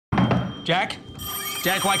Jack?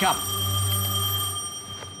 Jack, wake up.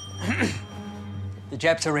 The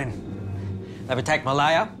Japs are in. They've attacked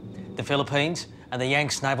Malaya, the Philippines, and the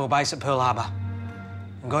Yanks naval base at Pearl Harbor.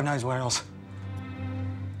 And God knows where else.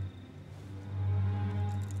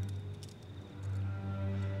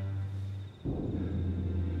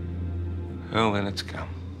 Well, then it's come.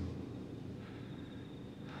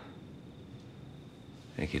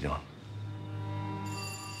 Thank you, Don.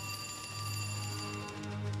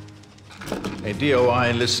 A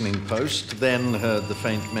DOI listening post then heard the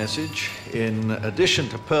faint message. In addition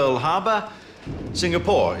to Pearl Harbor,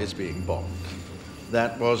 Singapore is being bombed.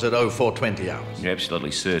 That was at 0420 hours. You're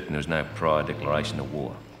absolutely certain there was no prior declaration of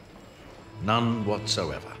war? None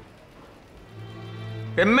whatsoever.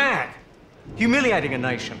 They're mad. Humiliating a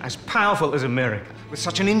nation as powerful as America with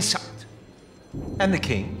such an insult. And the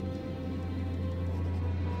King?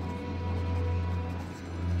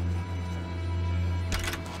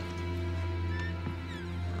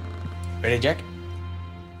 Ready, Jack?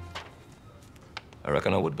 I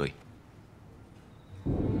reckon I would be.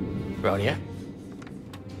 Right here.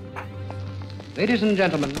 Ladies and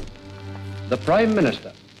gentlemen, the Prime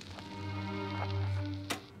Minister.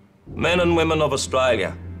 Men and women of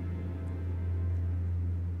Australia,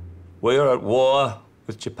 we are at war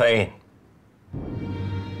with Japan.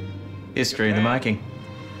 History in the making.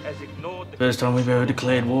 First time we've ever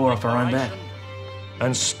declared war off our own bat.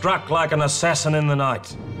 And struck like an assassin in the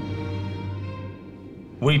night.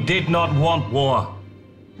 We did not want war.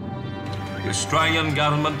 The Australian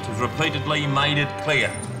government has repeatedly made it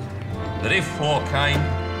clear that if war came,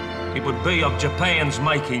 it would be of Japan's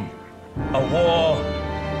making. A war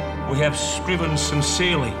we have striven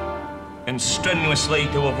sincerely and strenuously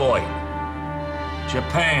to avoid.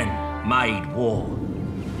 Japan made war.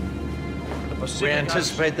 We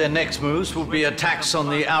anticipate their next moves will be attacks on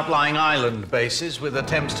the outlying island bases with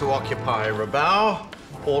attempts to occupy Rabaul,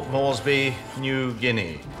 Port Moresby, New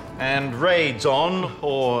Guinea, and raids on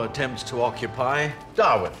or attempts to occupy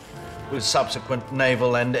Darwin, with subsequent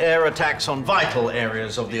naval and air attacks on vital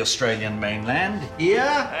areas of the Australian mainland here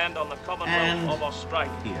and on the Commonwealth of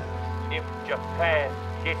Australia. Here. If Japan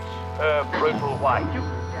gets her brutal way,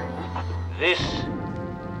 this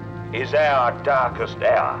is our darkest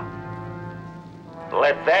hour.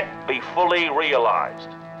 Let that be fully realised.